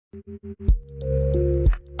What's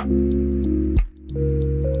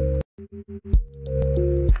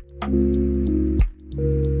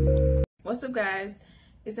up, guys?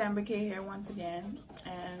 It's Amber K here once again,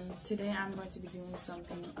 and today I'm going to be doing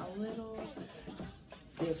something a little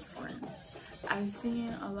different. I've seen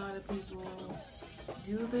a lot of people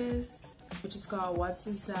do this, which is called What's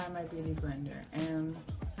Inside My Beauty Blender, and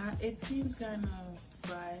it seems kind of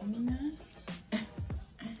fun.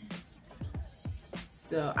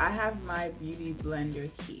 So I have my beauty blender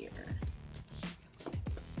here,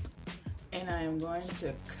 and I am going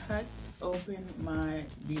to cut open my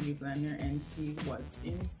beauty blender and see what's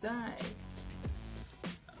inside.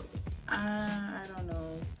 I don't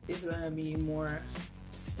know, it's gonna be more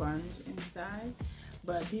sponge inside,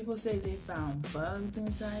 but people say they found bugs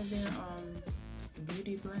inside their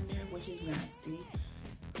beauty blender, which is nasty.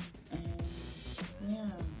 And yeah,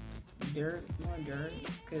 more dirt,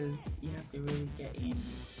 because you have to really get in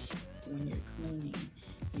when you're cleaning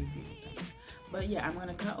your beauty blender. But yeah, I'm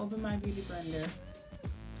gonna cut open my beauty blender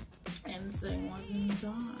and see what's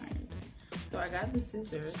inside. So I got the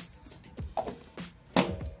scissors,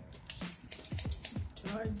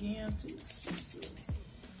 gigantic scissors,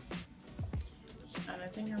 and I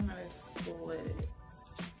think I'm gonna split it.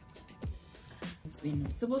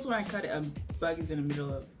 Suppose when I cut it, a bug is in the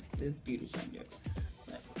middle of this beauty blender.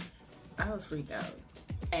 Like, I was freaked out.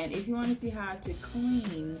 And if you want to see how to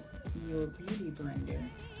clean your beauty blender,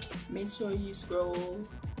 make sure you scroll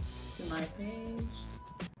to my page.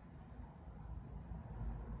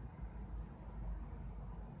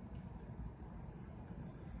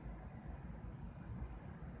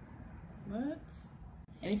 What?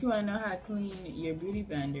 And if you want to know how to clean your beauty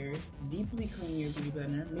blender, deeply clean your beauty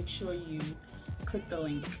blender, make sure you click the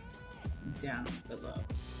link down below.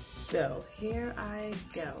 So here I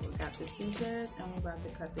go. Got the scissors, and we're about to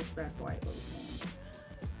cut this bad boy open.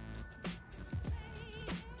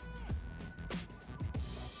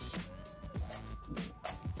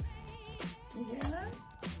 You hear that?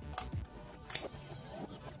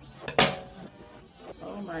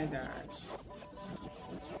 Oh my gosh.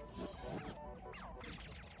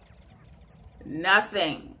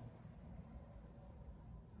 Nothing.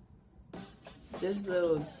 Just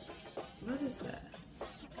little, what is that?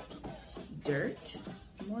 Dirt?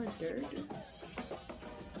 More dirt?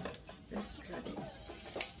 Let's cut it.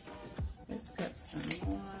 Let's cut some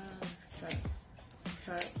more. Let's cut.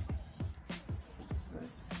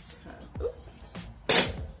 Let's cut. Ooh.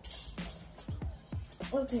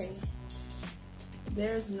 Okay.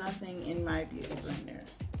 There's nothing in my beauty blender.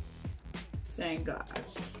 Thank God.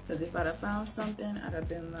 Because if I'd have found something, I'd have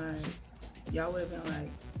been like, y'all would have been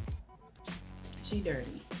like, she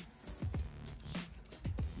dirty.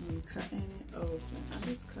 I'm cutting it open. I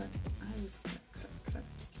just cut.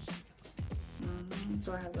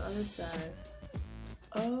 So I have the other side.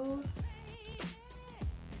 Oh.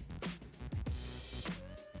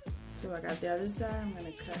 So I got the other side. I'm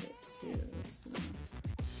going to cut it too. So.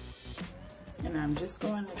 And I'm just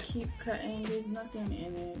going to keep cutting. There's nothing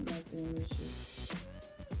in it. Nothing. It's just...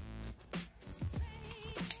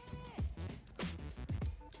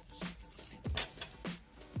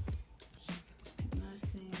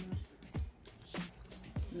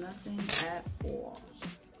 nothing at all.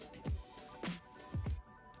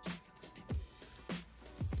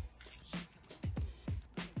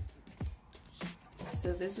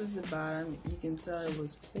 So this was the bottom. You can tell it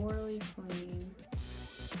was poorly cleaned.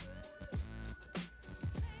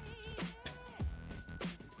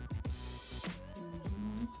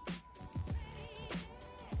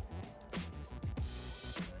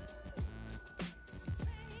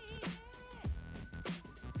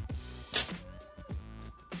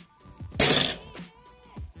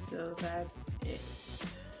 So that's it.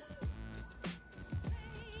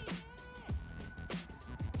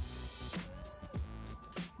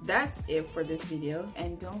 That's it for this video,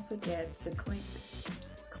 and don't forget to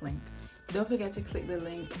don't forget to click the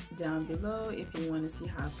link down below if you want to see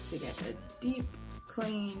how to get a deep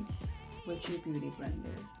clean with your beauty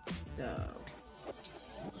blender. So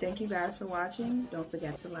thank you guys for watching. Don't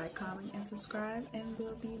forget to like, comment, and subscribe, and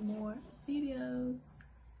there'll be more videos.